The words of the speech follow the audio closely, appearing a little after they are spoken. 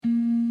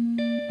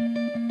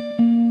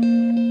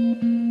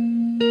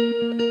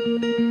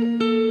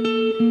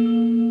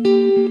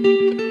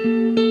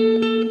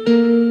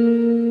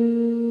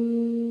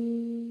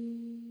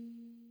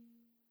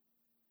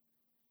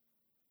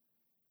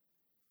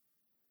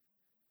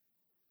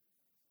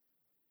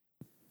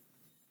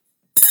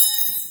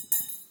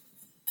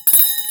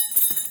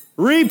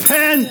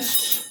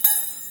Repent!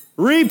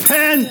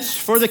 Repent,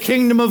 for the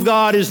kingdom of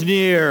God is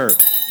near.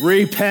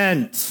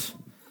 Repent.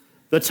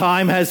 The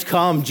time has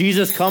come.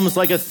 Jesus comes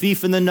like a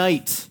thief in the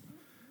night.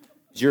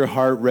 Is your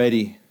heart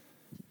ready?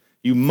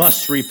 You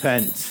must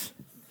repent.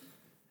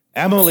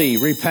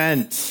 Emily,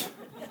 repent.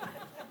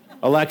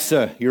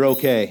 Alexa, you're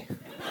okay.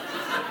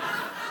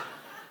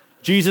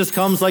 Jesus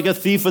comes like a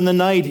thief in the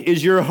night.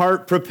 Is your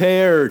heart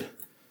prepared?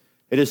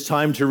 It is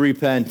time to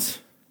repent.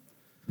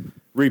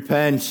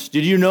 Repent.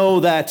 Did you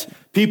know that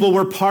people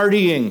were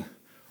partying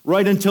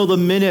right until the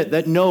minute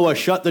that Noah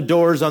shut the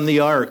doors on the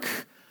ark?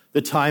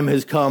 The time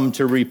has come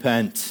to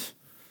repent.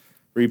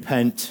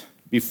 Repent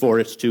before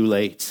it's too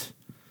late.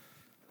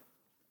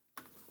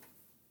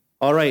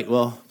 All right,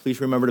 well,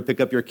 please remember to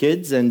pick up your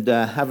kids and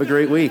have a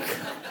great week.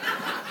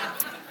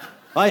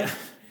 I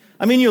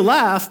mean, you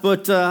laugh,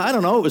 but I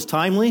don't know, it was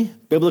timely,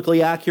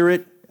 biblically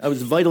accurate. It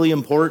was vitally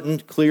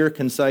important, clear,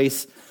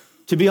 concise.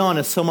 To be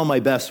honest, some of my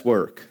best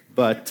work.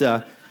 But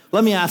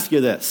let me ask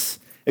you this.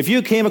 If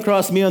you came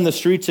across me on the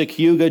streets of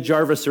Cayuga,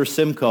 Jarvis, or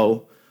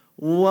Simcoe,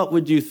 what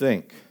would you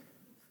think?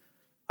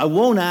 I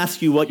won't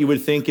ask you what you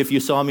would think if you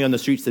saw me on the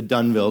streets of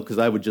Dunnville, because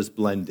I would just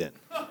blend in.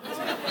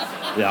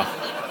 Yeah.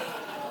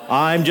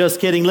 I'm just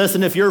kidding.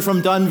 Listen, if you're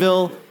from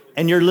Dunnville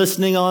and you're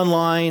listening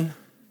online,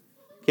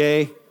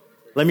 okay,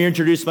 let me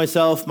introduce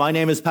myself. My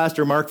name is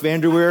Pastor Mark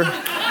Vanderweer.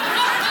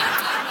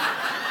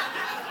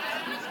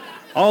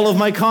 All of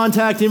my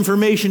contact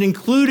information,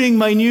 including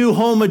my new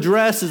home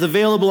address, is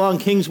available on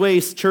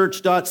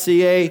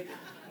kingswaychurch.ca.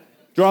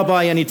 Drop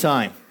by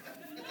anytime.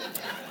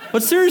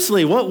 But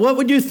seriously, what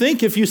would you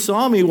think if you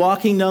saw me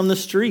walking down the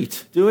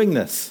street doing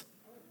this?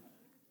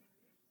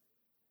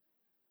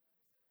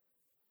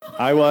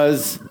 I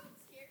was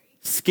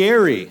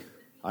scary.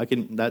 I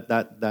can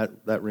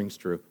that rings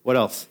true. What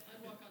else?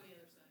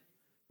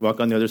 Walk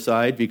on the other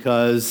side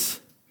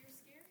because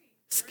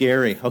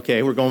scary.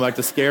 Okay, we're going back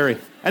to scary.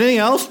 Anything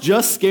else?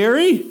 Just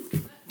scary?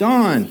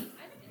 Dawn.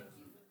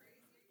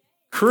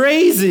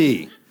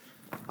 Crazy.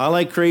 I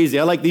like crazy.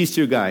 I like these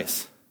two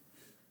guys.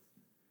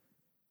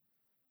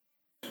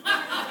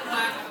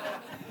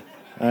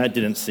 That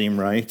didn't seem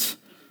right.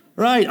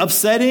 Right,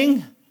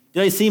 upsetting.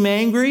 Did I seem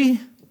angry?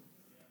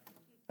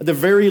 At the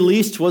very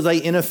least, was I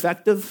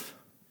ineffective?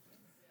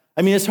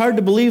 I mean, it's hard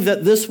to believe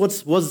that this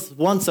was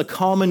once a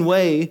common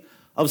way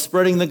of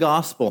spreading the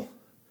gospel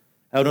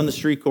out on the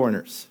street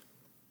corners.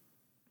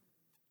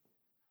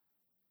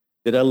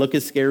 Did I look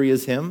as scary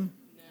as him?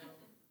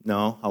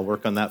 No, I'll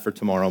work on that for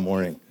tomorrow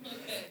morning.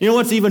 You know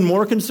what's even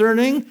more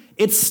concerning?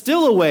 It's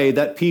still a way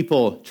that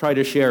people try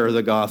to share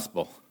the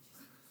gospel.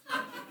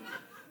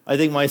 I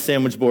think my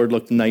sandwich board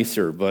looked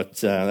nicer, but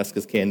that's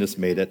because Candace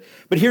made it.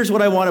 But here's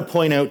what I want to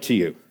point out to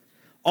you.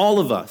 All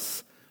of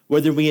us,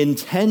 whether we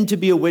intend to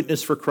be a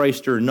witness for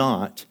Christ or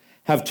not,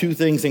 have two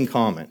things in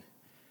common.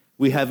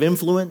 We have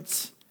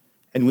influence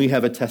and we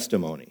have a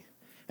testimony.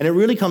 And it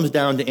really comes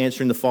down to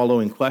answering the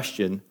following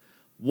question: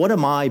 what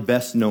am I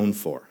best known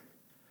for?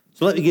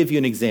 So let me give you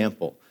an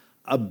example,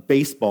 a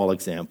baseball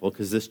example,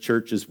 because this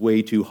church is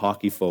way too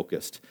hockey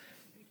focused.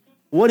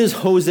 What is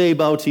Jose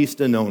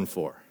Bautista known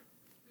for?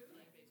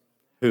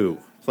 Who?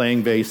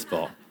 Playing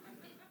baseball.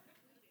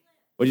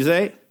 What'd you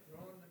say?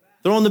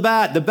 Throwing the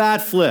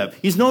bat flip.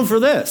 He's known for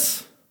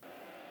this.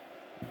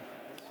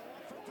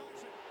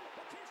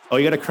 Oh,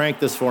 you got to crank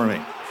this for me.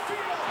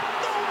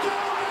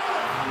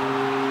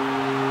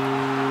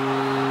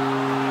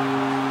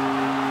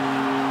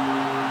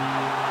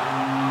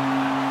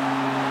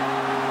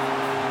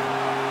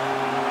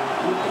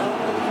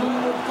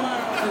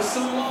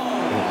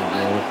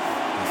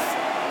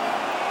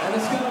 And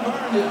it's going to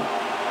burn you.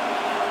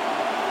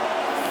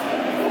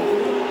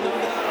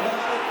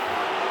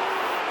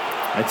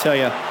 I tell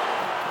you,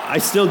 I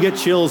still get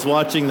chills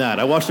watching that.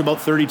 I watched about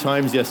 30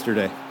 times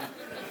yesterday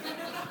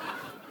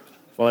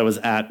while I was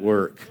at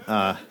work.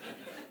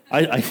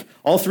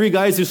 All three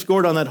guys who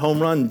scored on that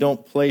home run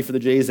don't play for the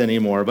Jays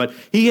anymore, but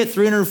he hit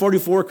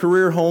 344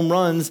 career home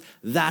runs.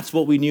 That's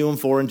what we knew him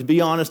for. And to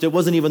be honest, it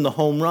wasn't even the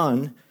home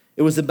run.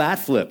 It was the bat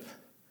flip.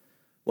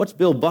 What's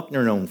Bill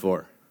Buckner known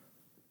for?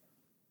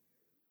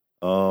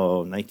 Oh,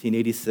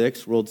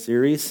 1986 World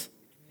Series.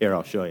 Here,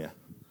 I'll show you.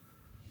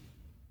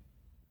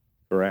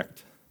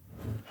 Correct.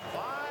 5-5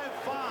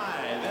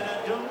 in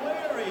a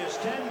delirious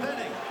 10th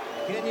inning.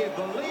 Can you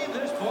believe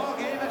this ball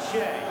game at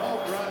Shea? Oh,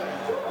 brother.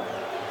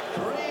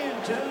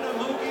 3-2 to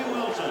Mookie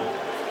Wilson.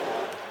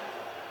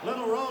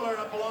 Little roller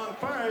up along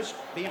first.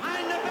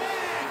 Behind the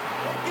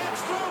bag.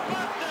 Gets through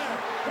Buckner.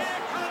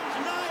 Here comes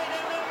Knight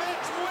and the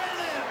Mets win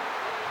it.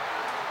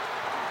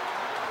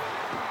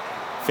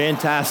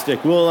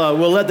 Fantastic.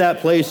 We'll let that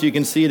play so you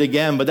can see it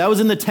again. But that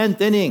was in the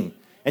 10th inning.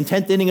 And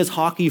 10th inning is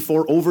hockey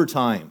for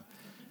overtime.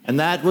 And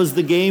that was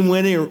the game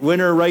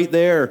winner right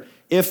there.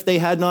 If they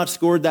had not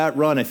scored that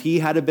run, if he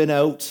had been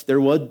out, there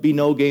would be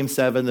no Game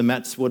 7. The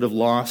Mets would have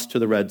lost to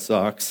the Red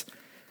Sox.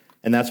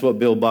 And that's what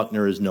Bill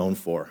Buckner is known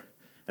for.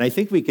 And I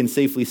think we can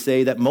safely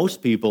say that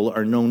most people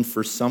are known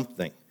for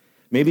something.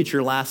 Maybe it's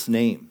your last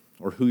name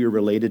or who you're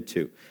related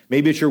to.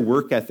 Maybe it's your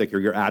work ethic or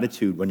your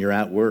attitude when you're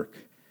at work.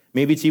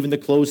 Maybe it's even the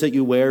clothes that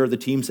you wear or the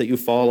teams that you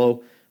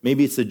follow.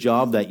 Maybe it's the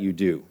job that you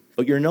do,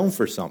 but you're known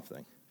for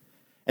something.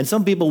 And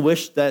some people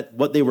wish that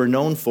what they were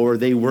known for,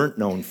 they weren't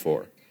known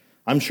for.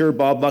 I'm sure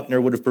Bob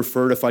Buckner would have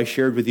preferred if I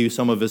shared with you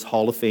some of his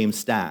Hall of Fame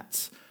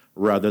stats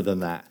rather than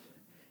that.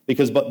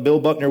 Because Bill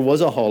Buckner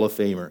was a Hall of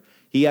Famer.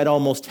 He had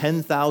almost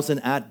 10,000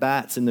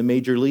 at-bats in the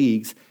major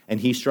leagues, and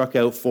he struck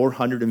out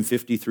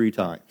 453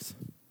 times.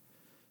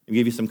 To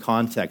give you some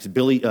context,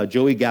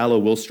 Joey Gallo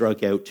will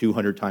strike out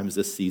 200 times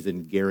this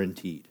season,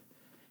 guaranteed.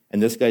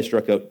 And this guy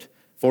struck out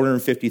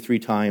 453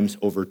 times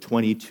over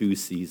 22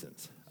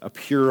 seasons. A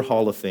pure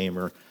Hall of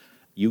Famer.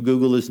 You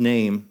Google his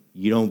name,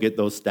 you don't get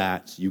those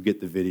stats, you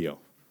get the video.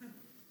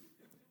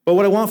 But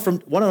what I want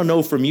to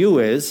know from you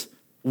is,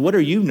 what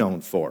are you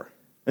known for?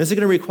 And this is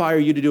going to require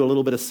you to do a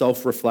little bit of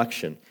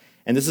self-reflection.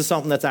 And this is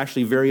something that's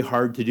actually very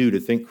hard to do, to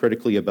think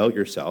critically about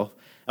yourself.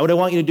 And what I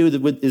want you to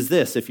do is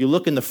this. If you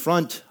look in the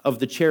front of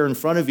the chair in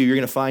front of you, you're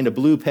going to find a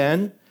blue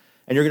pen,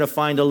 and you're going to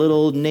find a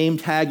little name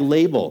tag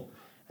label.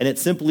 And it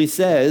simply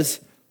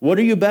says, what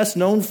are you best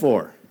known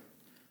for?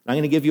 I'm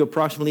going to give you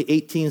approximately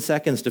 18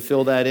 seconds to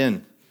fill that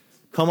in.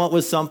 Come up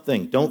with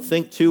something. Don't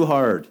think too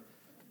hard.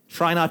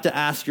 Try not to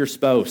ask your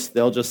spouse.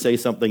 They'll just say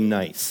something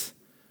nice.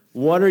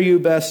 What are you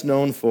best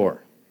known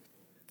for?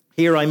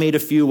 Here, I made a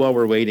few while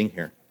we're waiting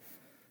here.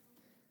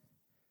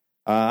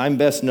 I'm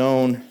best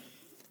known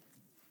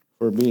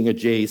for being a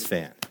Jays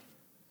fan.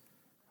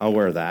 I'll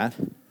wear that.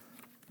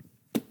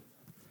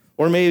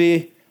 Or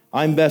maybe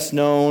I'm best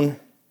known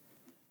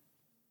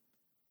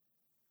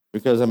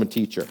because I'm a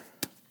teacher.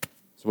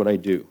 That's what I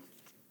do.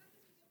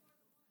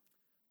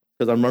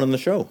 Because I'm running the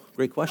show.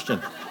 Great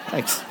question.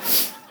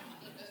 Thanks.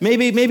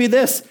 Maybe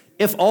this.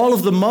 If all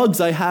of the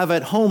mugs I have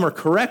at home are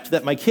correct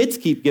that my kids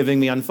keep giving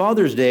me on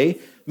Father's Day,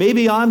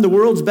 maybe I'm the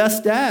world's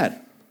best dad.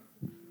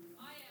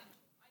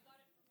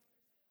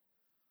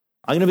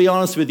 I'm going to be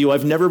honest with you.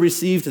 I've never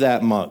received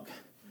that mug.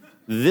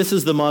 This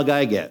is the mug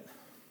I get.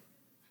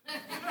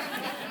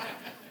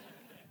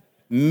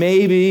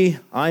 Maybe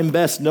I'm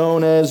best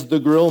known as the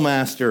grill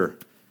master.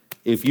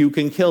 If you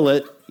can kill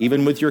it,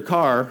 even with your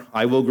car,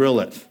 I will grill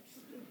it.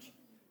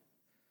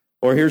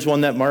 Or here's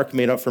one that Mark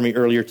made up for me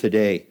earlier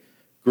today.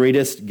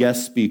 Greatest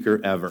guest speaker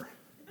ever.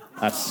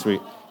 That's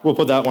sweet. We'll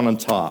put that one on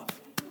top.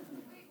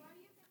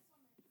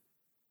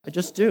 I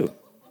just do.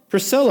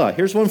 Priscilla.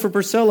 Here's one for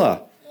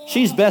Priscilla.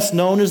 She's best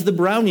known as the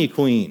brownie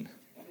queen.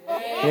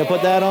 Can you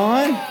put that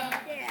on?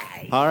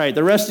 All right,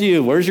 the rest of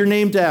you, where's your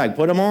name tag?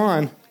 Put them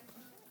on.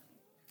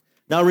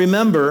 Now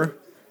remember,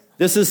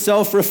 this is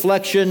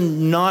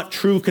self-reflection, not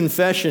true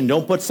confession.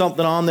 Don't put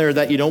something on there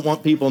that you don't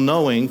want people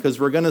knowing, because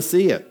we're going to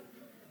see it.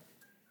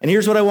 And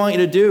here's what I want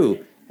you to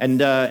do. And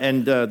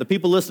the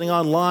people listening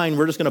online,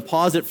 we're just going to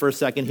pause it for a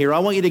second here. I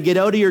want you to get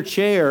out of your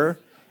chair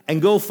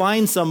and go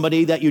find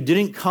somebody that you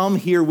didn't come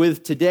here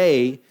with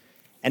today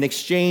and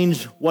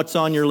exchange what's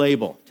on your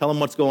label. Tell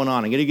them what's going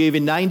on. I'm going to give you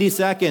 90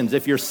 seconds.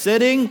 If you're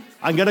sitting,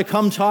 I'm going to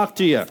come talk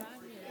to you.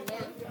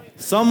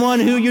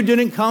 Someone who you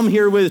didn't come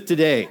here with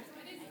today.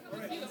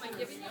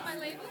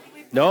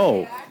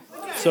 No.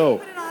 So,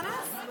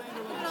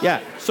 yeah.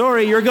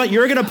 Sorry, you're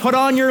going to put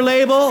on your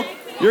label.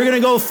 You're going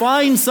to go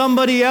find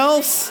somebody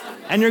else,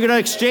 and you're going to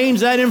exchange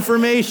that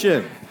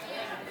information.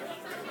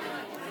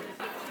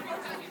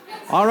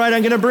 All right,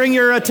 I'm going to bring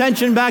your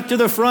attention back to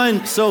the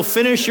front. So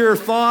finish your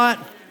thought.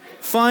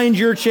 Find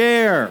your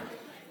chair.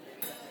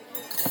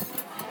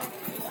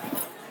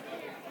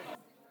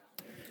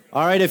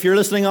 All right, if you're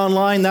listening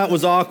online, that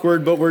was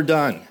awkward, but we're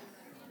done.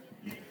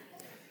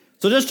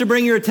 So just to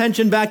bring your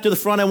attention back to the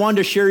front, I wanted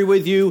to share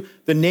with you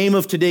the name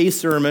of today's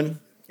sermon,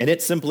 and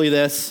it's simply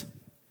this.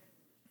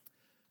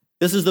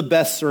 This is the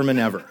best sermon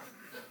ever.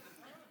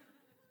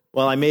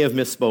 Well, I may have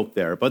misspoke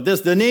there, but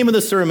the name of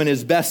the sermon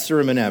is Best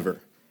Sermon Ever.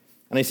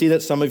 And I see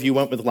that some of you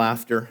went with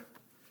laughter.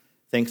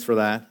 Thanks for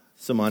that.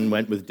 Someone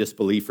went with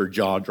disbelief or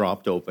jaw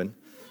dropped open.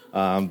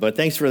 But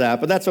thanks for that.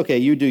 But that's okay.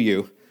 You do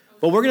you.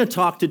 But we're going to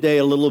talk today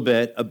a little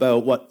bit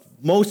about what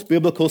most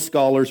biblical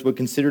scholars would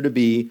consider to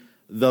be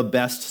the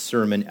best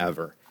sermon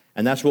ever.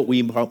 And that's what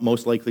we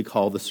most likely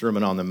call the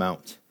Sermon on the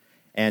Mount.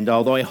 And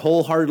although I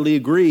wholeheartedly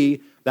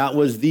agree that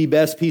was the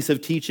best piece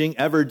of teaching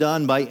ever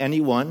done by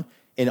anyone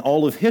in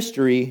all of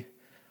history,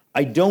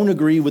 I don't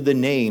agree with the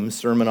name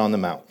Sermon on the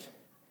Mount.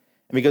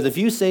 Because if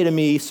you say to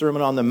me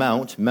Sermon on the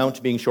Mount,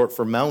 Mount being short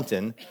for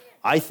mountain,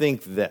 I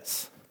think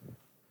this.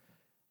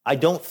 I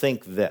don't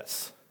think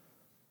this.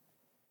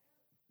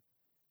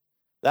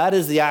 That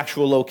is the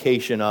actual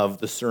location of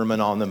the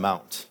Sermon on the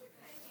Mount.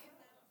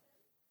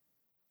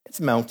 It's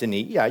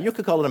mountainy. Yeah, you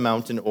could call it a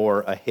mountain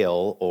or a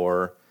hill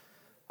or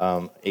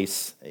a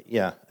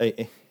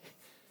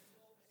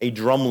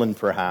drumlin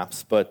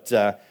perhaps. But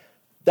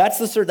that's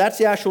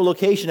the actual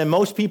location. And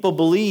most people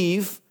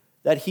believe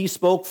that he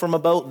spoke from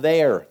about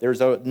there.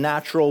 There's a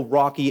natural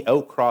rocky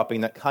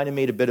outcropping that kind of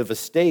made a bit of a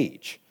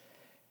stage.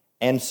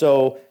 And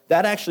so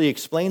that actually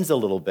explains a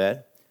little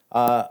bit.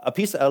 a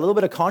little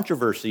bit of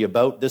controversy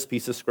about this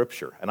piece of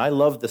Scripture, and I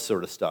love this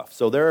sort of stuff.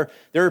 So there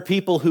are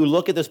people who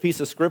look at this piece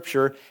of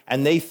Scripture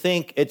and they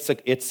think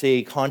it's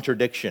a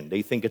contradiction.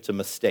 They think it's a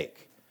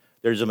mistake.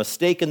 There's a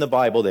mistake in the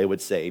Bible, they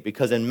would say,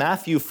 because in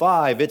Matthew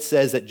 5, it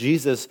says that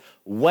Jesus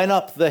went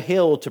up the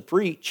hill to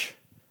preach,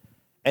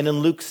 and in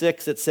Luke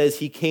 6, it says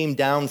he came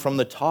down from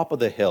the top of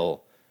the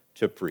hill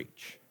to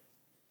preach.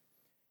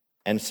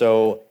 And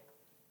so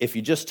if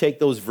you just take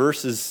those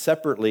verses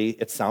separately,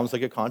 it sounds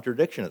like a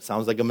contradiction. It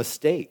sounds like a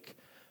mistake.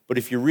 But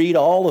if you read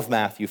all of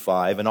Matthew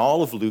 5 and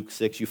all of Luke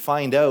 6, you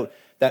find out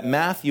that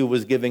Matthew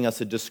was giving us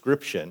a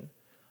description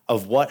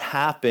of what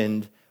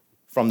happened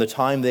from the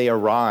time they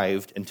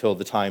arrived until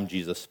the time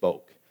Jesus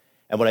spoke.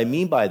 And what I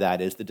mean by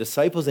that is the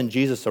disciples and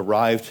Jesus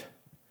arrived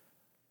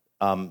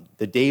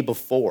the day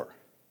before.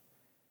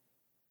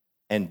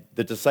 And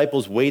the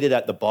disciples waited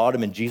at the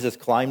bottom, and Jesus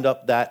climbed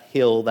up that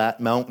hill,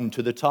 that mountain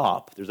to the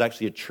top. There's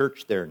actually a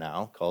church there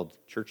now called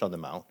Church on the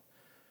Mount.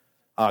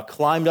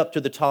 Climbed up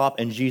to the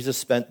top, and Jesus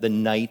spent the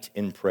night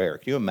in prayer.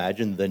 Can you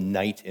imagine the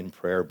night in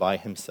prayer by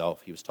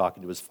himself? He was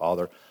talking to his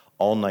Father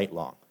all night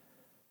long.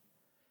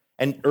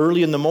 And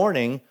early in the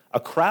morning, a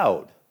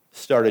crowd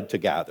started to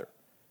gather,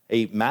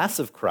 a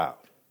massive crowd.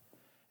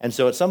 And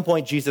so at some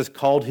point, Jesus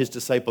called his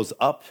disciples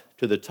up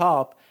to the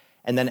top,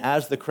 and then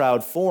as the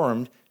crowd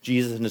formed,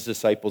 Jesus and his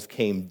disciples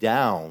came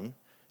down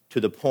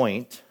to the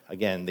point,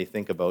 again, they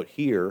think about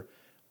here,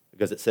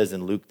 because it says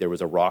in Luke there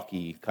was a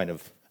rocky kind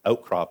of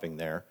outcropping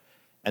there,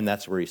 and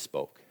that's where he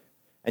spoke.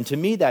 And to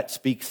me, that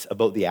speaks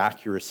about the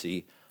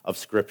accuracy of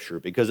Scripture,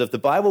 because if the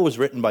Bible was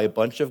written by a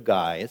bunch of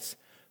guys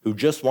who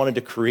just wanted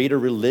to create a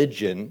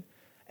religion,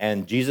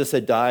 and Jesus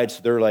had died,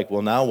 so they're like,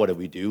 well, now what do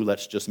we do?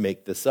 Let's just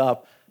make this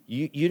up.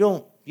 You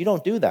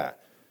don't do that.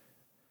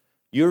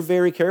 You're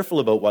very careful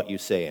about what you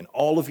say, and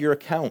all of your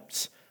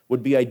accounts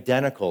would be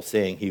identical,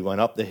 saying he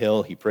went up the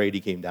hill, he prayed, he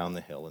came down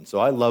the hill. And so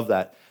I love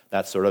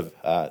that sort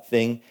of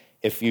thing.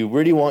 If you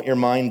really want your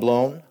mind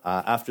blown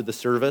after the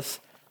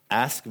service,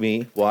 ask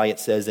me why it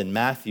says in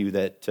Matthew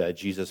that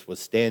Jesus was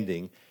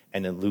standing,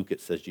 and in Luke it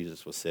says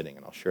Jesus was sitting,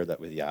 and I'll share that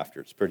with you after.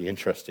 It's pretty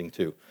interesting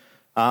too.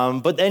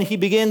 But then he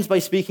begins by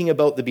speaking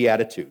about the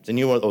Beatitudes, and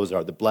you know what those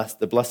are, the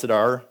blessed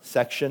are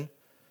section.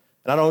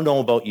 And I don't know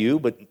about you,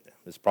 but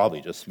it's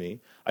probably just me.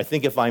 I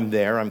think if I'm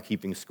there, I'm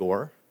keeping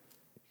score.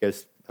 You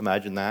guys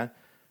imagine that?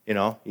 You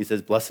know, he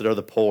says, blessed are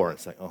the poor. And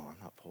it's like, oh, I'm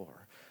not poor.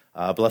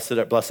 Blessed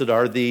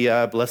are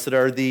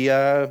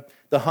the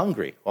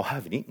hungry. Well, I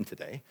haven't eaten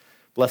today.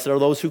 Blessed are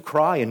those who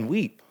cry and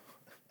weep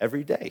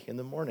every day in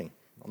the morning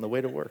on the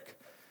way to work.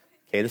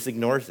 Cadis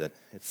ignores it.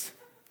 It's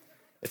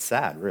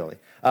sad, really.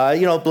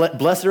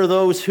 Blessed are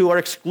those who are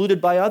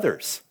excluded by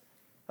others.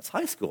 That's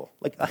high school.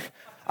 Like,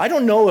 I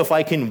don't know if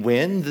I can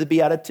win the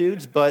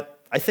Beatitudes, but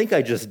I think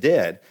I just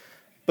did.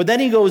 But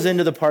then he goes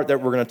into the part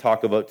that we're going to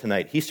talk about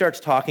tonight. He starts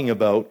talking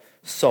about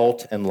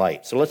salt and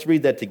light. So let's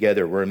read that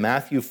together. We're in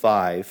Matthew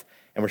 5,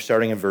 and we're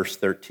starting in verse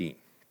 13.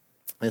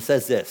 And it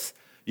says this,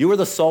 "You are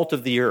the salt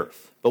of the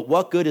earth, but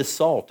what good is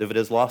salt if it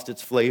has lost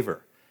its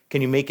flavor?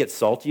 Can you make it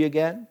salty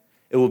again?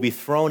 It will be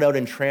thrown out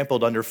and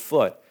trampled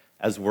underfoot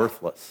as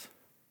worthless.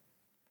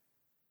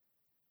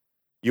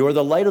 You are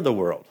the light of the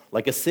world,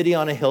 like a city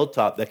on a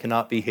hilltop that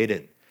cannot be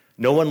hidden.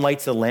 No one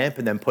lights a lamp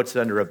and then puts it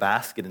under a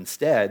basket.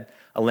 Instead,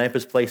 a lamp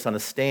is placed on a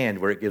stand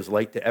where it gives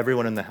light to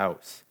everyone in the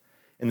house.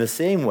 In the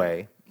same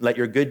way, let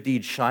your good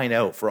deeds shine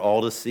out for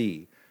all to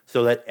see,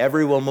 so that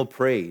everyone will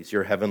praise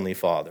your heavenly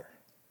Father."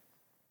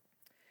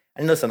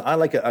 And listen, I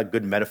like a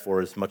good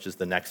metaphor as much as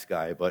the next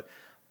guy, but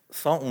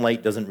salt and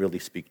light doesn't really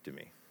speak to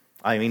me.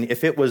 I mean,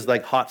 if it was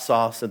like hot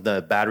sauce and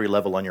the battery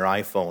level on your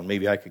iPhone,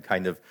 maybe I could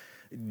kind of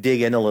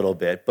dig in a little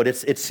bit. But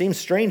it seems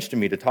strange to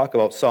me to talk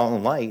about salt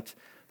and light.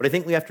 But I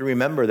think we have to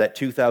remember that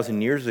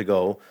 2,000 years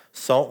ago,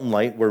 salt and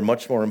light were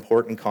much more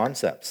important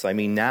concepts. I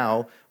mean,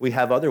 now we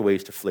have other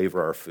ways to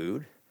flavor our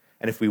food.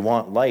 And if we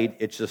want light,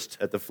 it's just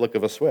at the flick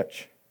of a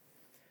switch.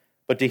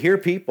 But to hear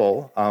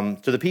people,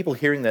 to the people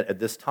hearing that at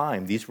this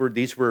time, these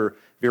were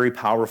very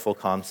powerful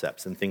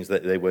concepts and things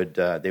that they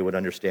would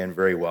understand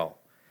very well.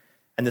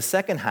 And the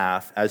second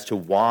half, as to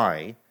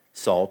why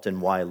salt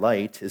and why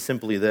light, is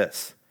simply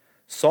this.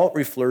 Salt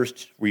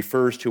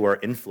refers to our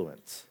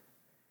influence,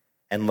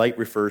 and light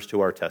refers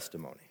to our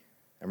testimony.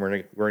 And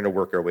we're going to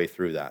work our way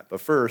through that.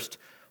 But first,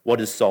 what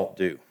does salt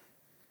do?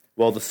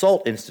 Well, the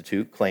Salt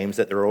Institute claims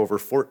that there are over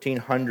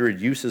 1,400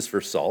 uses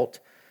for salt,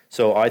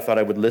 so I thought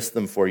I would list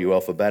them for you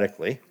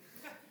alphabetically.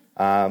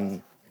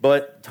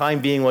 But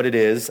time being what it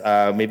is,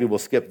 maybe we'll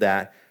skip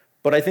that.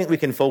 But I think we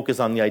can focus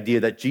on the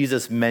idea that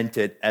Jesus meant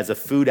it as a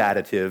food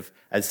additive,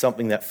 as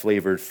something that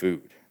flavored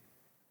food.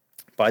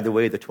 By the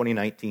way, the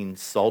 2019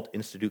 Salt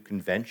Institute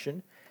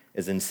Convention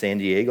is in San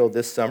Diego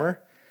this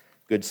summer.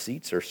 Good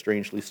seats are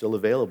strangely still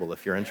available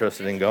if you're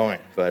interested in going.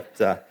 But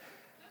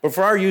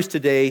for our use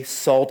today,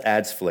 salt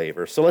adds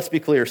flavor. So let's be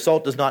clear,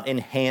 salt does not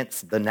enhance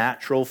the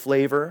natural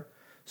flavor.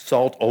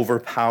 Salt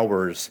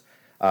overpowers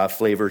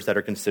flavors that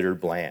are considered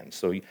bland.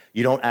 So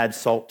you don't add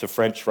salt to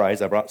French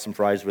fries. I brought some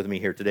fries with me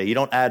here today. You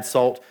don't add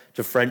salt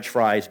to French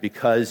fries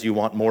because you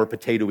want more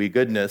potatoey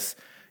goodness.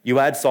 You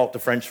add salt to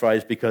French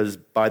fries because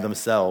by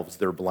themselves,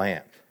 they're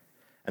bland.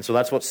 And so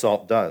that's what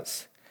salt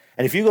does.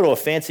 And if you go to a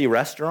fancy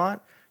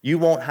restaurant, you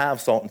won't have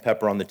salt and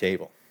pepper on the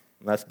table.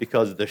 And that's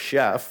because the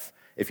chef,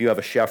 if you have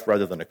a chef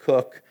rather than a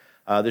cook,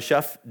 the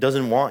chef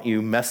doesn't want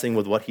you messing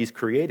with what he's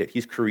created.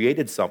 He's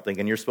created something,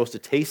 and you're supposed to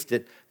taste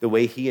it the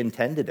way he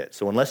intended it.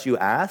 So unless you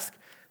ask,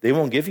 they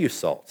won't give you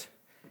salt.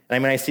 And I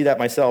mean, I see that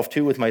myself,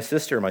 too, with my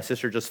sister. My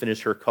sister just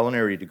finished her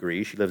culinary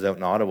degree. She lives out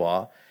in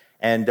Ottawa.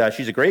 And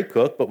she's a great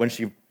cook, but when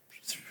she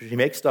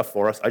makes stuff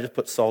for us, I just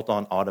put salt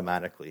on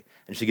automatically.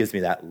 And she gives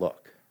me that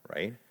look,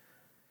 right?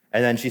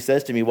 And then she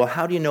says to me, well,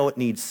 how do you know it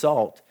needs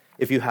salt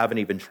if you haven't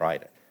even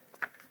tried it?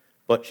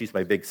 But she's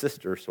my big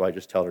sister, so I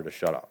just tell her to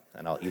shut up,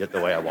 and I'll eat it the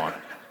way I want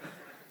it.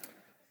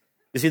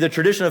 You see, the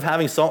tradition of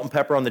having salt and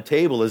pepper on the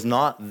table is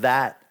not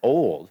that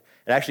old.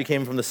 It actually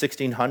came from the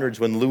 1600s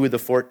when Louis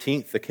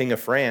XIV, the King of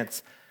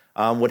France,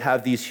 would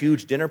have these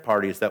huge dinner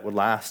parties that would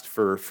last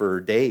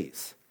for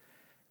days.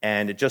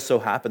 And it just so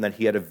happened that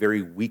he had a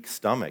very weak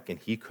stomach, and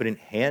he couldn't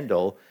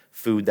handle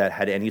food that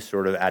had any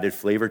sort of added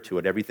flavor to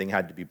it. Everything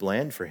had to be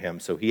bland for him.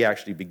 So he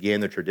actually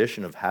began the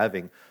tradition of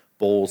having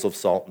bowls of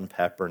salt and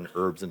pepper and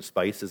herbs and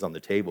spices on the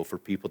table for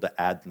people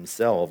to add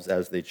themselves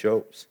as they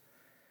chose.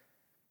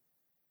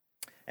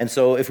 And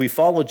so if we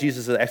follow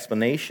Jesus'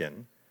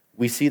 explanation,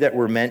 we see that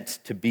we're meant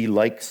to be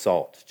like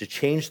salt, to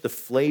change the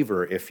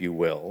flavor, if you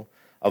will,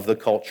 of the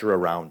culture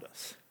around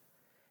us.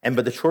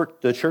 But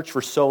the church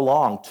for so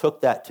long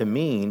took that to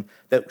mean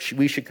that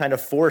we should kind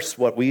of force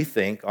what we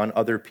think on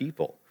other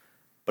people.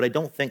 But I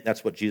don't think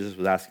that's what Jesus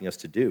was asking us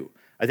to do.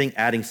 I think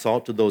adding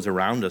salt to those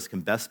around us can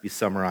best be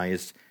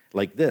summarized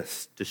like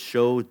this: to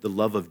show the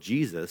love of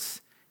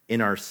Jesus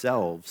in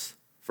ourselves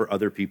for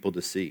other people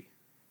to see.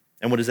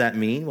 And what does that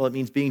mean? Well, it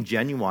means being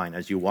genuine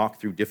as you walk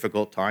through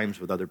difficult times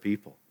with other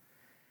people.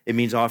 It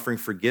means offering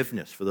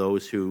forgiveness for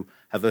those who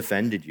have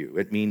offended you.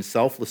 It means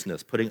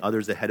selflessness, putting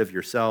others ahead of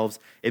yourselves.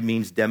 It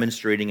means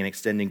demonstrating and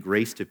extending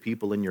grace to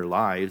people in your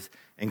lives,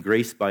 and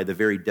grace by the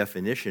very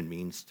definition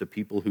means to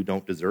people who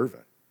don't deserve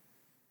it.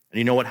 And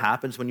you know what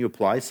happens when you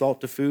apply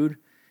salt to food?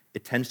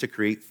 It tends to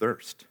create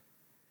thirst.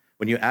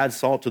 When you add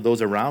salt to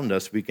those around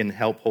us, we can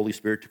help Holy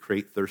Spirit to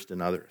create thirst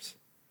in others.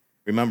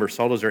 Remember,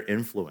 salt is our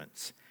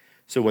influence.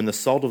 So when the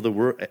salt of the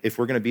world, if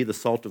we're going to be the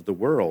salt of the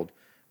world,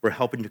 we're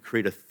helping to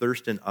create a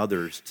thirst in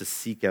others to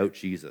seek out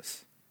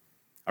Jesus.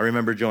 I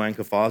remember Joanne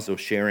Cafazzo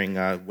sharing,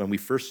 when we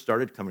first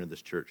started coming to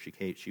this church,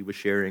 she was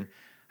sharing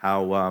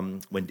how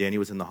when Danny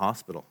was in the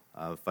hospital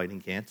fighting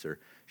cancer,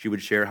 she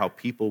would share how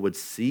people would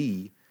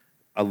see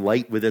a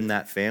light within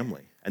that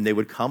family. And they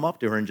would come up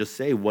to her and just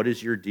say, what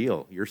is your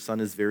deal? Your son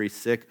is very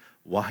sick.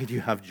 Why do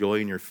you have joy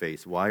in your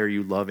face? Why are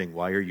you loving?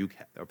 Why are you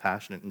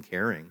passionate and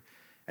caring?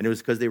 And it was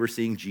because they were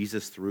seeing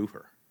Jesus through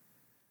her.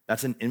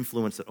 That's an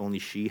influence that only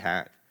she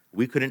had.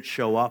 We couldn't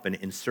show up and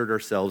insert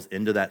ourselves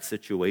into that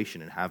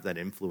situation and have that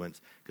influence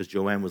because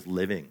Joanne was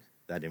living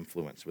that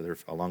influence with her,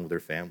 along with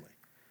her family.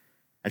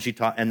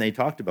 And they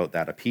talked about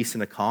that, a peace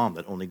and a calm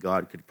that only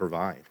God could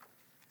provide.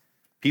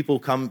 People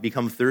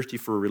become thirsty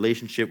for a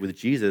relationship with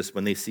Jesus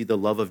when they see the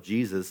love of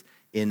Jesus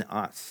in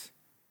us.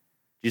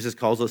 Jesus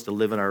calls us to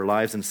live in our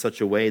lives in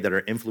such a way that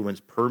our influence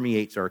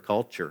permeates our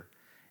culture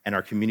and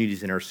our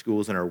communities and our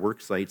schools and our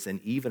work sites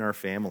and even our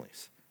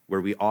families,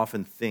 where we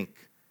often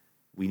think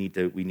we need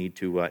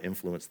to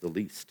influence the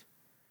least.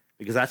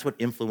 Because that's what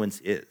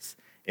influence is.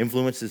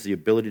 Influence is the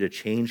ability to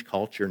change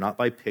culture, not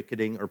by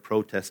picketing or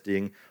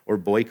protesting or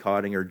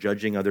boycotting or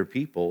judging other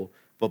people,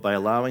 but by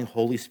allowing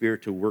Holy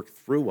Spirit to work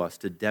through us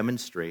to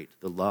demonstrate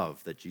the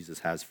love that Jesus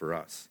has for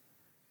us.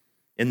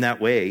 In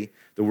that way,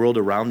 the world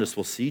around us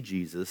will see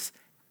Jesus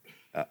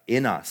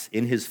in us,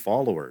 in his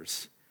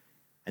followers,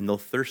 and they'll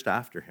thirst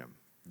after him.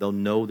 They'll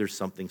know there's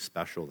something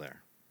special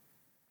there.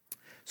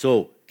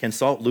 So, can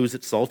salt lose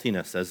its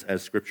saltiness,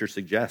 as Scripture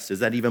suggests? Is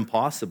that even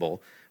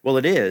possible? Well,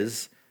 it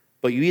is,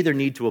 but you either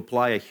need to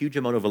apply a huge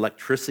amount of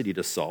electricity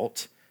to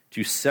salt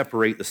to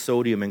separate the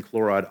sodium and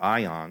chloride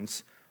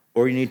ions,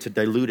 or you need to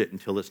dilute it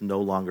until it's no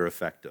longer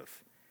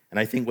effective. And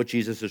I think what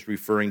Jesus is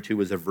referring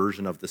to is a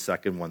version of the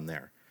second one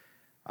there.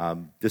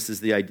 This is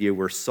the idea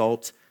where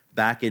salt,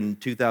 back in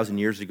 2,000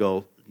 years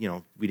ago,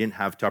 we didn't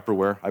have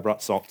Tupperware. I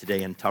brought salt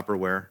today in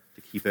Tupperware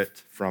to keep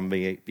it from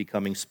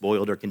becoming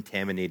spoiled or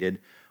contaminated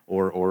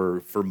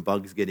or from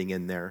bugs getting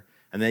in there.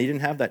 And they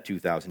didn't have that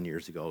 2,000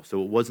 years ago.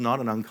 So it was not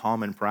an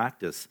uncommon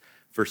practice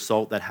for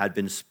salt that had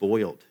been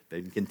spoiled,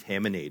 been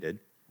contaminated.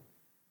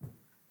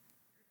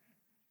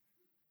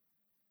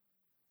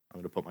 I'm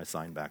going to put my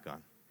sign back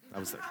on. That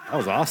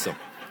was awesome.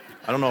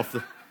 I don't know if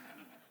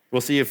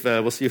we'll see if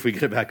we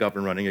get it back up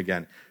and running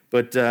again.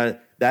 But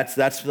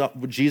that's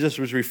what Jesus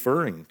was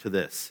referring to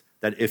this.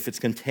 That if it's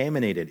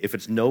contaminated, if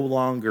it's no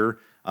longer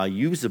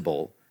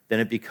usable, then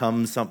it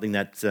becomes something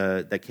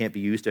that can't be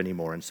used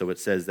anymore. And so it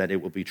says that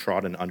it will be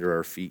trodden under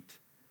our feet.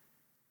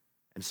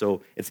 And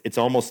so it's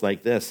almost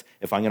like this.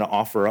 If I'm going to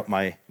offer up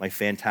my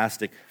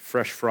fantastic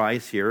fresh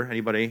fries here,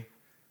 anybody?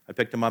 I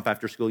picked them up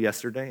after school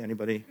yesterday.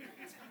 Anybody?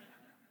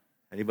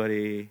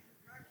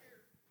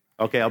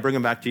 Okay, I'll bring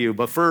them back to you.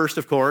 But first,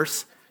 of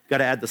course, got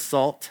to add the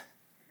salt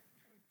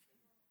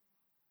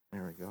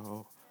There we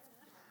go.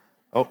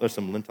 Oh, there's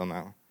some lint on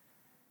that one.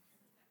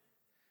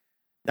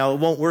 Now, it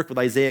won't work with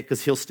Isaiah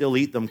because he'll still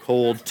eat them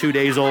cold, 2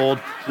 days old,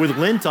 with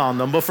lint on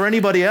them. But for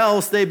anybody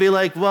else, they'd be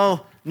like,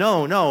 well,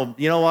 no.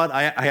 You know what?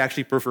 I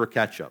actually prefer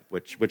ketchup,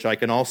 which I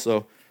can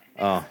also...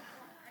 no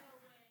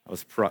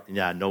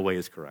way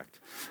is correct.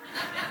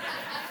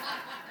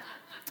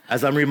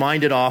 As I'm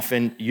reminded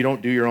often, you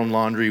don't do your own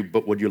laundry,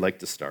 but would you like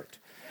to start?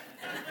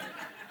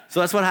 So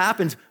that's what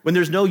happens when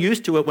there's no use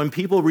to it. When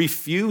people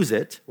refuse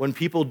it, when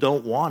people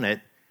don't want it,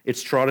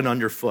 it's trodden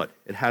underfoot.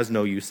 It has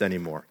no use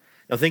anymore.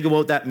 Now think about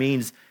what that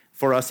means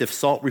for us if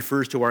salt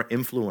refers to our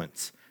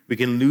influence. We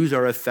can lose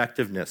our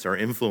effectiveness, our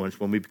influence,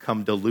 when we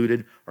become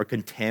diluted or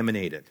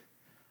contaminated,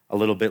 a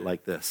little bit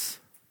like this.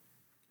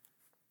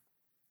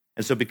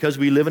 And so because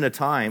we live in a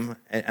time,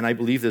 and I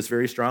believe this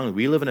very strongly,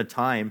 we live in a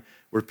time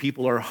where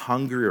people are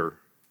hungrier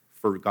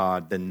for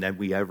God than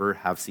we ever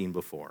have seen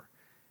before.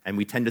 And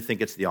we tend to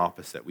think it's the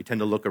opposite. We tend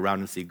to look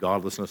around and see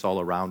godlessness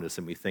all around us,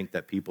 and we think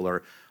that people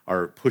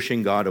are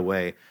pushing God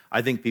away.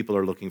 I think people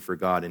are looking for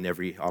God in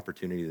every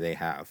opportunity they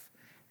have.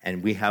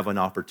 And we have an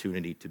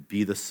opportunity to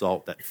be the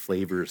salt that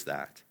flavors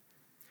that.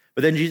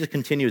 But then Jesus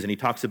continues, and he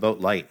talks about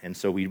light. And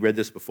so we read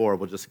this before.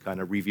 We'll just kind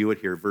of review it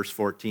here. Verse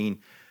 14,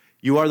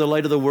 you are the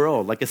light of the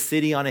world, like a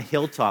city on a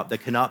hilltop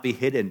that cannot be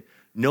hidden.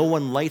 No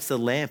one lights a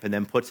lamp and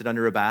then puts it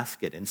under a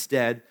basket.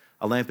 Instead,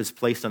 a lamp is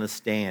placed on a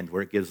stand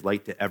where it gives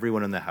light to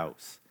everyone in the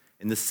house.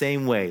 In the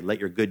same way, let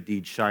your good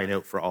deeds shine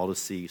out for all to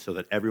see so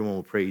that everyone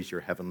will praise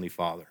your heavenly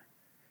Father.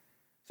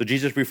 So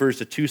Jesus refers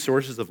to two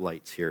sources of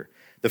lights here.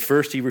 The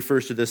first, he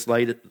refers to this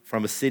light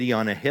from a city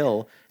on a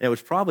hill, and it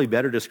was probably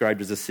better described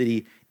as a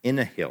city in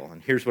a hill.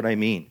 And here's what I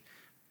mean.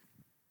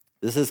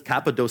 This is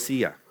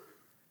Cappadocia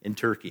in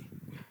Turkey.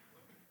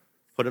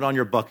 Put it on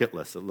your bucket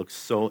list. It looks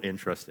so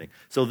interesting.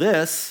 So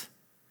this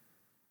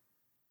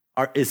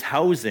is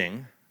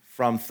housing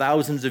from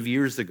thousands of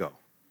years ago.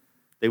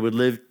 They would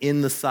live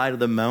in the side of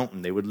the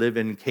mountain. They would live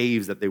in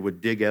caves that they would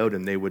dig out,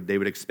 and they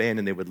would expand,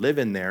 and they would live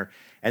in there.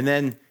 And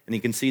then, and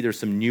you can see there's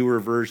some newer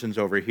versions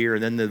over here,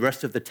 and then the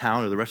rest of the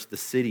town or the rest of the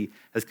city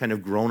has kind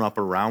of grown up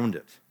around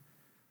it.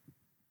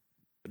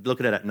 But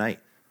look at it at night.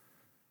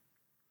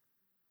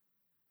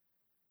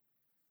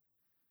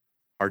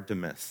 Hard to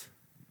miss.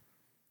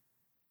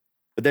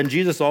 But then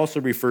Jesus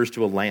also refers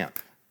to a lamp.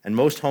 And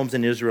most homes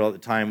in Israel at the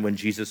time when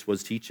Jesus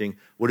was teaching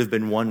would have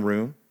been one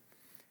room.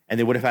 And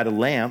they would have had a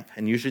lamp,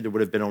 and usually there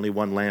would have been only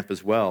one lamp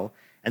as well.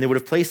 And they would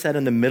have placed that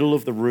in the middle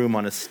of the room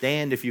on a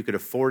stand if you could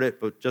afford it,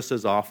 but just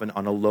as often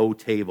on a low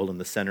table in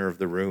the center of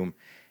the room.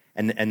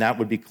 And that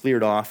would be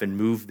cleared off and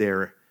moved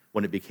there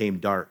when it became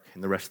dark.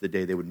 And the rest of the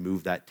day they would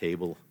move that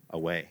table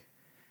away.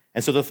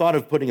 And so the thought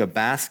of putting a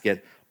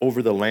basket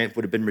over the lamp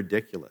would have been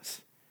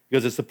ridiculous,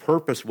 because the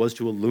purpose was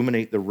to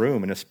illuminate the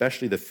room, and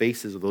especially the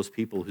faces of those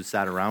people who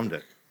sat around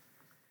it.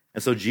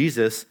 And so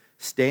Jesus,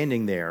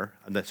 standing there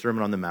on the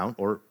Sermon on the Mount,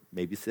 or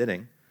maybe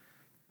sitting,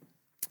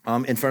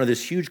 in front of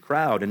this huge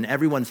crowd, and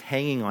everyone's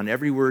hanging on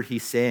every word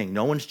he's saying.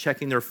 No one's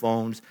checking their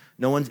phones.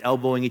 No one's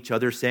elbowing each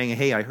other saying,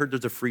 hey, I heard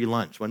there's a free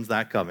lunch. When's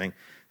that coming?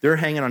 They're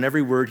hanging on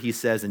every word he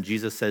says, and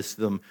Jesus says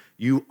to them,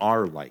 you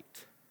are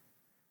light.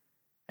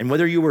 And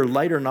whether you were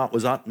light or not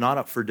was not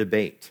up for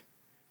debate.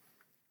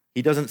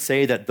 He doesn't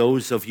say that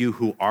those of you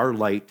who are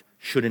light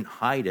shouldn't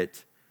hide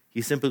it.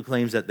 He simply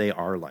claims that they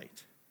are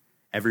light.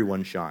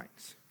 Everyone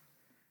shines.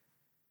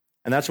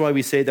 And that's why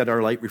we say that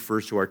our light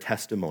refers to our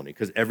testimony,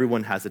 because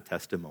everyone has a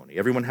testimony.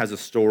 Everyone has a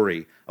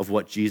story of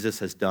what Jesus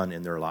has done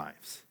in their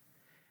lives.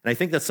 And I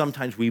think that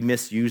sometimes we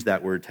misuse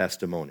that word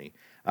testimony.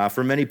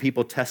 For many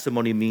people,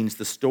 testimony means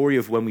the story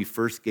of when we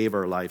first gave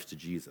our lives to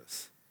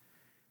Jesus.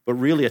 But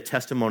really, a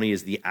testimony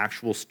is the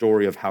actual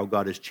story of how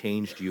God has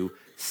changed you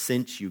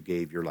since you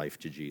gave your life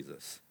to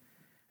Jesus.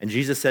 And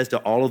Jesus says to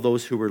all of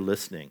those who were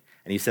listening,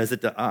 and he says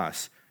it to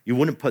us, you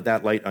wouldn't put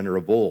that light under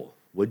a bowl,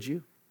 would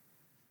you?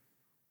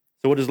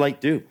 So what does light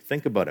do?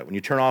 Think about it. When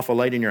you turn off a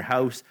light in your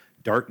house,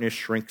 darkness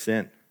shrinks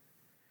in.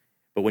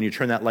 But when you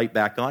turn that light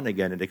back on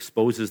again, it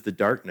exposes the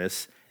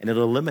darkness and it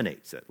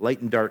eliminates it.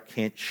 Light and dark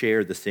can't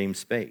share the same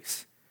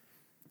space.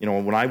 You know,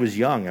 when I was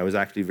young, I was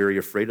actually very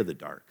afraid of the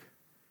dark.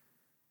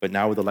 But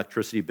now with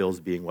electricity bills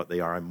being what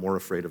they are, I'm more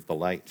afraid of the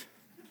light.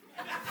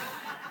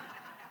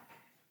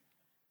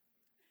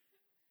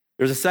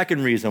 There's a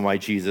second reason why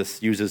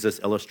Jesus uses this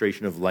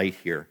illustration of light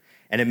here,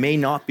 and it may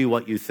not be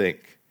what you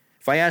think.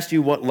 If I asked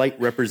you what light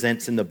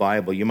represents in the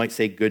Bible, you might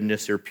say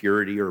goodness or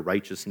purity or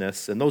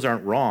righteousness, and those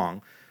aren't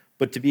wrong.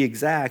 But to be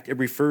exact,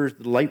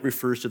 light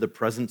refers to the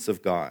presence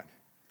of God.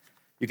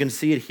 You can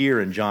see it here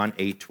in John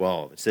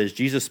 8:12. It says,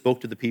 Jesus spoke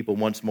to the people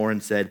once more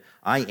and said,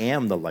 I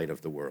am the light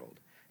of the world.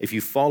 If you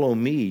follow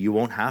me, you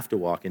won't have to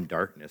walk in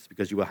darkness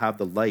because you will have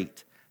the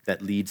light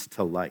that leads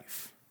to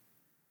life.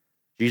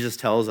 Jesus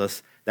tells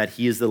us that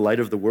he is the light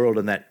of the world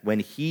and that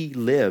when he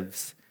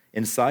lives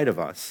inside of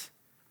us,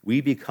 we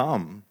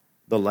become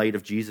the light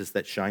of Jesus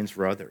that shines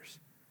for others.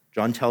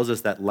 John tells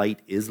us that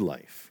light is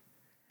life.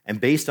 And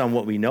based on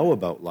what we know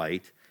about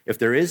light, if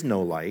there is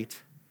no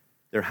light,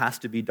 there has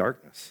to be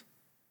darkness.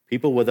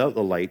 People without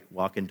the light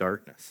walk in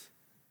darkness.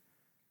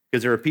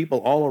 Because there are people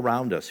all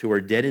around us who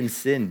are dead in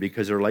sin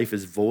because their life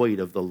is void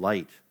of the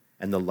light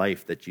and the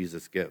life that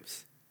Jesus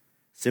gives,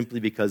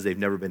 simply because they've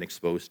never been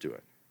exposed to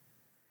it.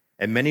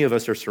 And many of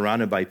us are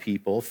surrounded by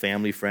people,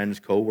 family, friends,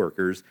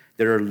 co-workers,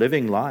 that are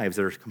living lives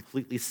that are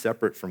completely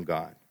separate from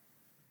God.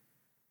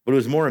 But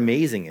what's more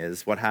amazing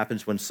is what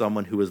happens when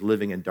someone who is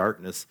living in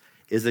darkness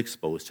is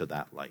exposed to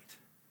that light.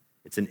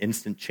 It's an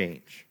instant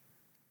change.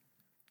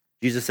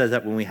 Jesus says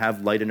that when we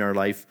have light in our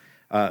life,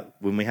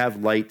 when we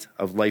have light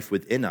of life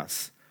within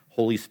us,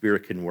 Holy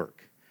Spirit can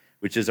work,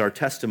 which is our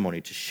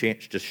testimony to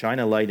shine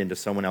a light into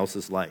someone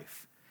else's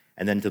life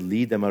and then to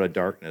lead them out of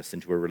darkness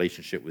into a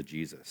relationship with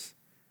Jesus.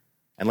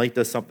 And light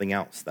does something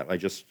else that I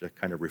just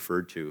kind of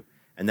referred to,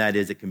 and that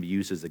is it can be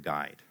used as a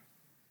guide.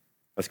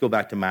 Let's go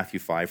back to Matthew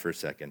 5 for a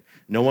second.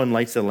 No one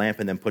lights a lamp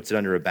and then puts it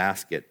under a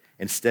basket.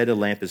 Instead, a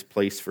lamp is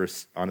placed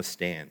on a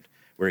stand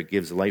where it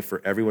gives light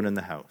for everyone in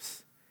the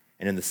house.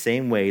 And in the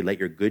same way, let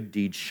your good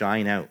deeds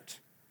shine out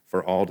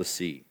for all to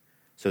see,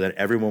 so that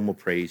everyone will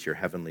praise your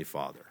heavenly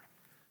Father.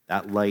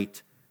 That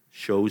light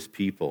shows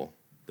people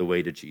the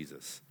way to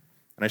Jesus.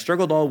 And I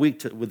struggled all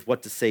week with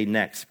what to say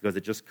next, because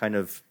it just kind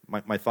of,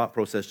 my thought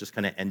process just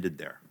kind of ended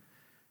there.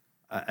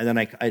 And then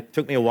it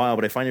took me a while,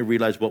 but I finally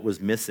realized what was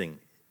missing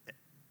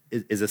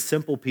is a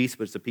simple piece,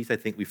 but it's a piece I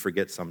think we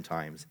forget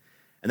sometimes.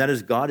 And that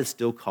is God is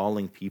still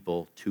calling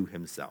people to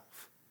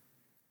himself.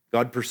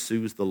 God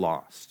pursues the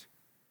lost.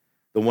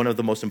 But one of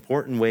the most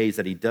important ways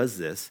that he does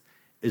this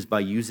is by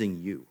using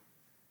you.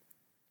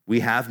 We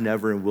have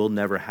never and will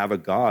never have a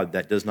God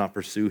that does not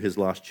pursue his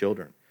lost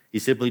children. He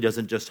simply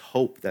doesn't just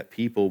hope that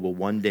people will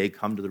one day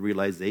come to the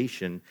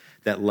realization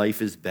that life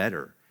is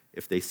better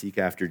if they seek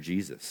after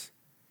Jesus.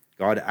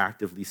 God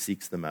actively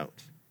seeks them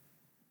out.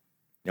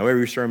 Now,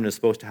 every sermon is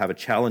supposed to have a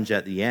challenge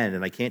at the end,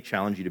 and I can't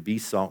challenge you to be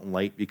salt and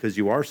light because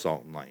you are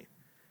salt and light.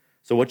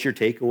 So what's your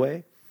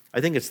takeaway? I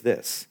think it's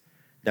this,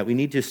 that we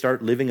need to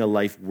start living a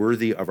life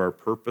worthy of our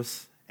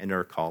purpose and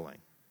our calling.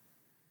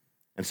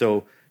 And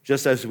so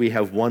just as we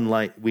have one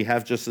life, we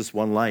have just this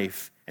one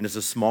life, and it's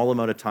a small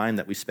amount of time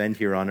that we spend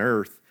here on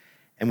earth,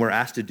 and we're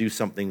asked to do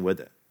something with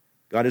it.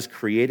 God has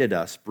created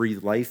us,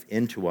 breathed life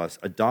into us,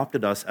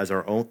 adopted us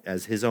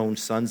as his own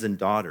sons and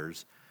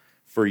daughters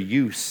for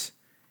use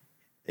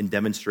in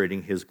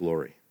demonstrating his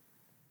glory.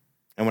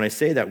 And when I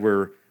say that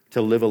we're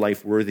to live a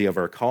life worthy of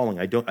our calling,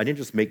 I didn't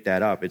just make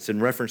that up. It's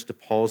in reference to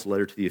Paul's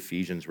letter to the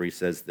Ephesians, where he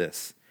says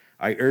this: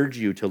 I urge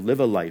you to live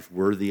a life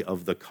worthy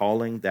of the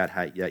calling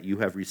that you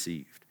have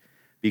received.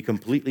 Be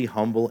completely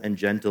humble and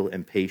gentle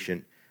and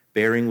patient,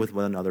 bearing with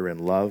one another in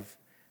love.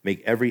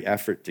 Make every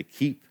effort to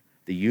keep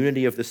the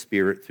unity of the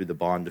Spirit through the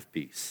bond of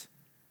peace.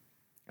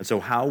 And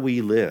so how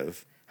we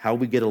live, how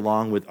we get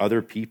along with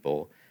other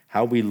people,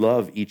 how we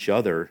love each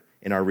other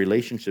in our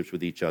relationships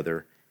with each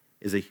other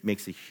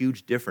makes a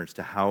huge difference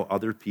to how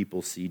other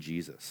people see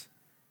Jesus.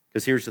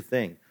 Because here's the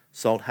thing,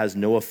 salt has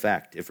no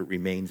effect if it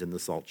remains in the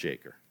salt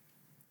shaker.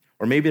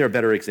 Or maybe a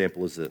better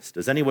example is this.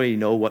 Does anybody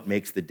know what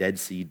makes the Dead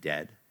Sea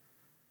dead?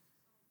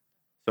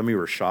 Some of you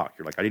were shocked.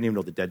 You're like, I didn't even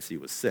know the Dead Sea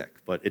was sick,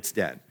 but it's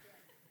dead.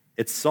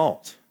 It's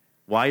salt.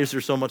 Why is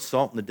there so much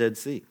salt in the Dead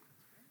Sea?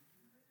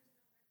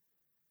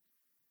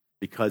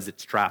 Because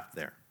it's trapped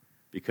there.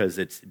 Because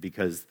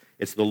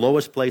it's the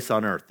lowest place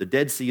on earth. The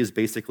Dead Sea is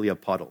basically a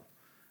puddle,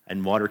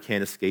 and water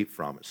can't escape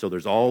from it. So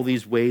there's all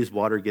these ways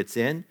water gets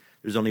in.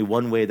 There's only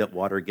one way that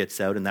water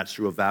gets out, and that's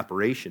through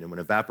evaporation. And when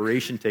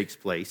evaporation takes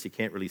place, you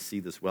can't really see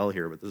this well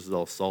here, but this is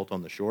all salt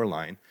on the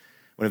shoreline.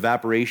 When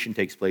evaporation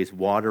takes place,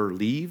 water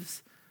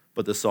leaves,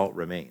 but the salt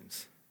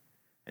remains.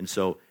 And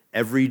so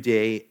every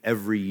day,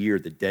 every year,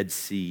 the Dead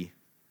Sea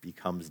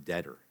becomes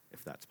deader,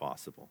 if that's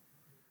possible.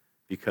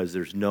 Because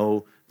there's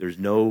no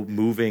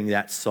moving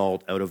that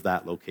salt out of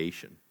that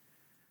location.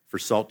 For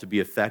salt to be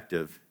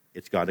effective,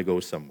 it's got to go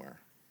somewhere.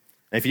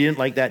 And if you didn't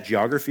like that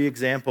geography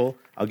example,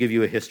 I'll give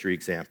you a history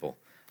example.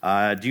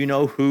 Do you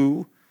know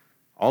who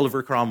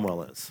Oliver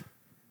Cromwell is?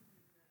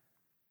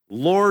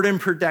 Lord and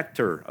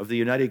Protector of the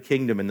United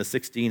Kingdom in the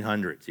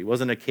 1600s. He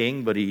wasn't a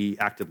king, but he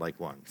acted like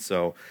one.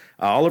 So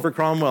Oliver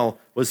Cromwell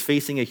was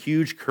facing a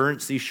huge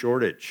currency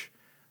shortage.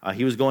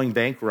 He was going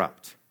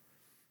bankrupt.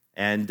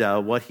 And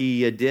what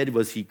he did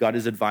was he got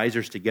his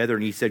advisors together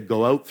and he said,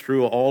 go out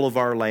through all of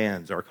our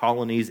lands, our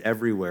colonies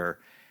everywhere,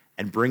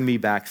 and bring me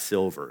back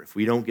silver. If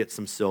we don't get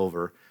some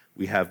silver,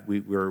 we're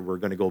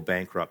going to go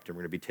bankrupt and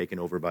we're going to be taken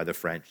over by the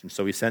French. And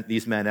so he sent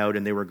these men out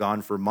and they were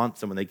gone for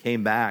months. And when they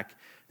came back,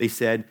 they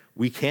said,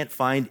 we can't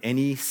find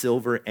any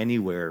silver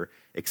anywhere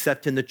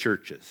except in the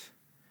churches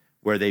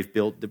where they've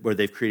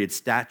created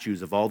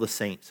statues of all the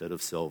saints out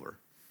of silver.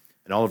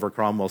 And Oliver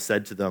Cromwell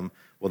said to them,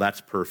 well,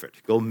 that's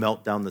perfect. Go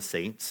melt down the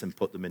saints and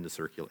put them into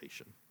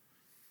circulation.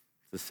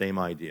 It's the same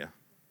idea.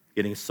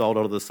 Getting salt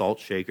out of the salt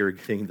shaker,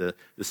 getting the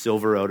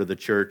silver out of the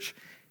church.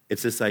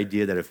 It's this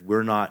idea that if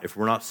we're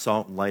not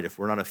salt and light, if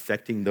we're not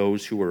affecting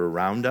those who are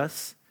around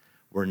us,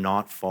 we're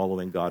not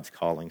following God's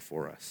calling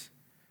for us.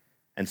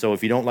 And so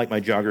if you don't like my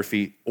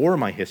geography or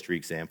my history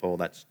example,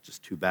 that's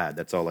just too bad.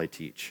 That's all I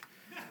teach.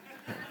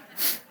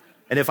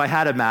 And if I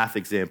had a math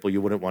example, you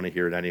wouldn't want to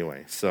hear it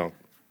anyway. So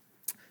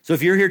So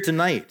if you're here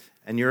tonight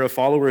and you're a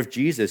follower of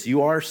Jesus,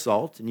 you are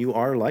salt and you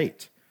are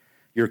light.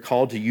 You're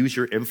called to use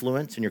your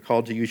influence and you're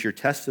called to use your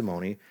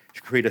testimony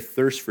to create a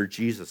thirst for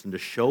Jesus and to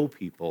show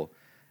people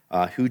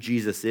who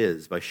Jesus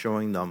is by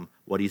showing them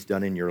what he's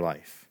done in your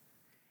life.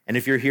 And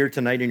if you're here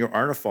tonight and you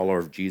aren't a follower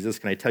of Jesus,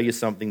 can I tell you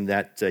something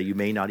that you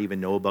may not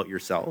even know about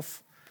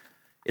yourself?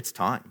 It's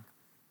time.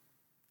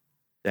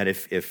 That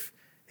if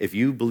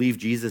you believe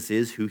Jesus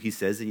is who he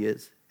says he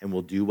is and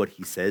will do what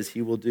he says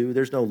he will do,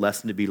 there's no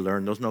lesson to be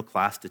learned, there's no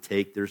class to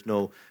take, there's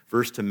no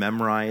verse to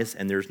memorize,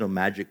 and there's no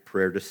magic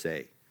prayer to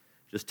say.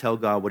 Just tell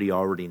God what he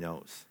already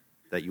knows,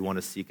 that you want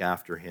to seek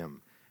after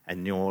him.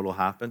 And you know what will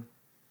happen?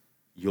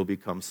 You'll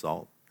become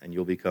salt and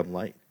you'll become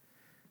light.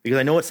 Because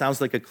I know it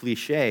sounds like a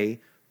cliche,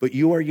 but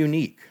you are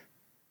unique,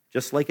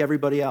 just like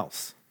everybody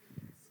else.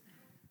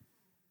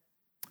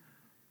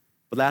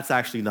 But that's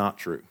actually not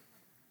true.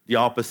 The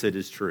opposite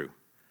is true.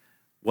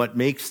 What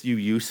makes you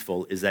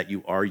useful is that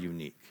you are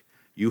unique.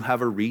 You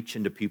have a reach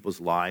into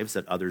people's lives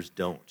that others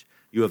don't.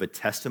 You have a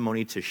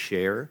testimony to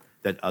share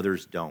that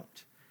others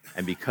don't.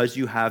 And because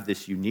you have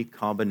this unique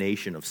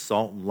combination of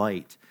salt and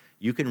light,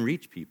 you can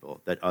reach people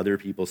that other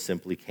people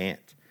simply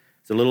can't.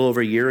 So a little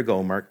over a year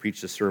ago, Mark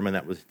preached a sermon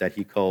that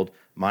he called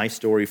My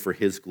Story for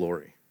His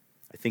Glory.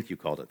 I think you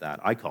called it that.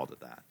 I called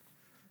it that.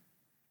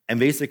 And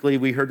basically,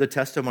 we heard the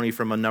testimony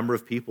from a number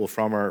of people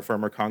from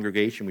our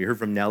congregation. We heard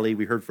from Nellie,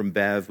 we heard from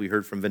Bev, we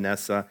heard from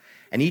Vanessa.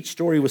 And each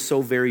story was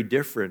so very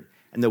different.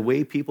 And the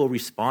way people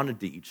responded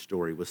to each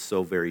story was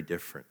so very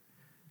different.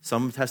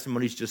 Some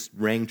testimonies just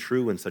rang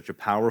true in such a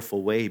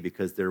powerful way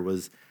because there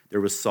was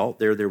salt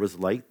there was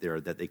light there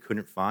that they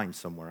couldn't find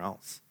somewhere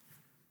else.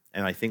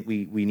 And I think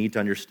we need to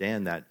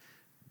understand that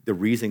the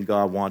reason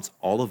God wants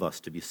all of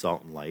us to be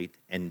salt and light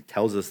and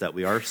tells us that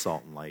we are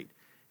salt and light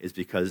is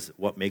because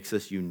what makes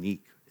us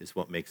unique is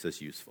what makes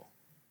us useful.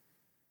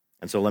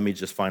 And so let me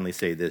just finally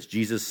say this.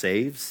 Jesus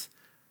saves,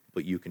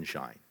 but you can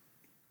shine.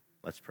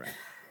 Let's pray.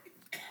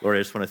 Lord, I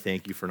just want to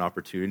thank you for an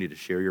opportunity to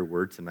share your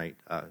word tonight.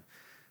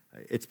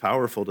 It's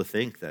powerful to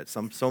think that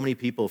so many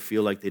people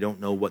feel like they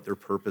don't know what their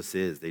purpose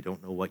is. They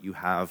don't know what you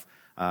have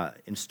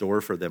in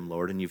store for them,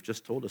 Lord. And you've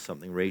just told us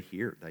something right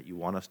here, that you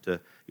want us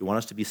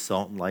to be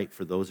salt and light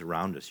for those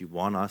around us. You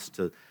want us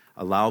to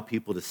allow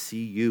people to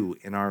see you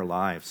in our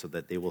lives so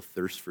that they will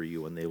thirst for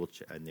you and they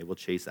will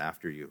chase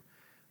after you.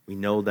 We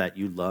know that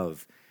you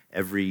love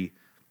everybody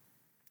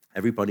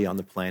on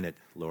the planet,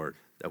 Lord,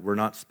 that we're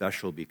not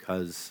special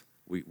because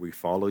we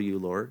follow you,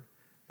 Lord,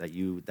 that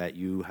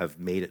you have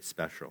made it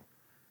special.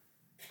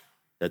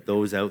 That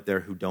those out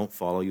there who don't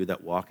follow you,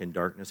 that walk in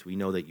darkness, we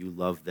know that you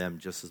love them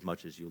just as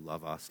much as you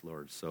love us,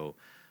 Lord. So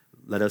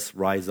let us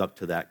rise up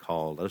to that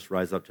call. Let us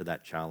rise up to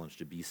that challenge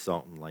to be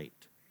salt and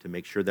light, to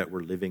make sure that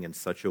we're living in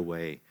such a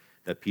way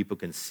that people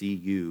can see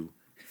you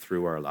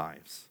through our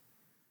lives.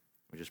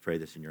 We just pray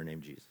this in your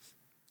name, Jesus.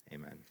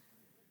 Amen.